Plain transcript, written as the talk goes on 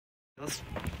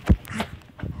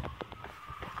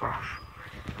Gosh.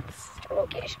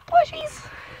 Location plushies.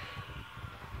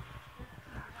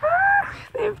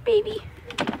 They have baby.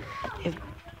 They have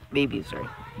baby, sorry.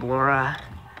 Laura.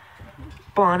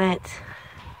 Bonnet.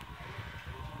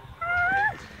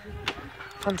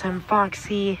 Funtime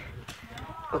Foxy.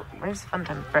 Oh, where's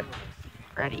Funtime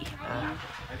Freddy?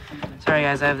 Sorry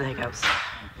guys, I have the hiccups. Do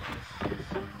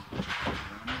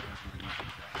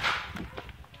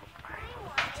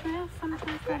they have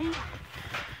Funtime Freddy?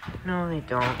 No, they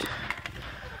don't.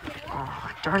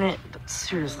 Oh, darn it. But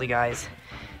seriously, guys.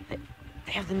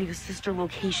 They have the new sister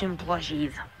location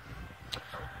plushies.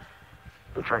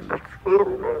 I'm trying to...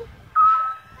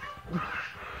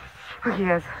 Okay,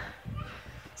 guys.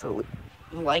 So,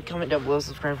 like, comment down below,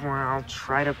 subscribe for more. I'll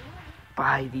try to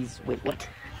buy these. Wait, what?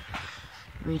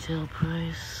 Retail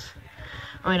price.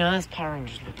 Oh, I know, that's Power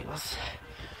Rangers ridiculous.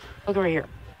 Look over here.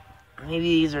 Maybe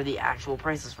these are the actual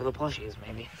prices for the plushies,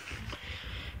 maybe.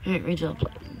 Here, retail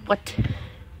price. What?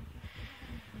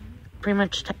 Pretty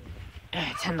much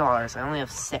 $10. I only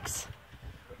have 6.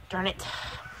 Darn it.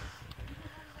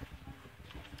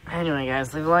 Anyway,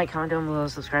 guys, leave a like, comment down below,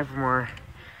 subscribe for more.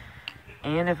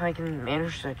 And if I can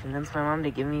manage to convince my mom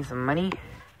to give me some money,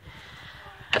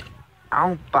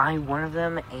 I'll buy one of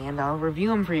them and I'll review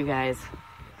them for you guys.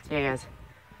 See ya, guys.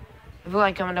 Leave a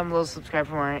like, comment down below, subscribe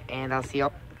for more, and I'll see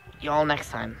y'all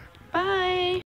next time. Bye!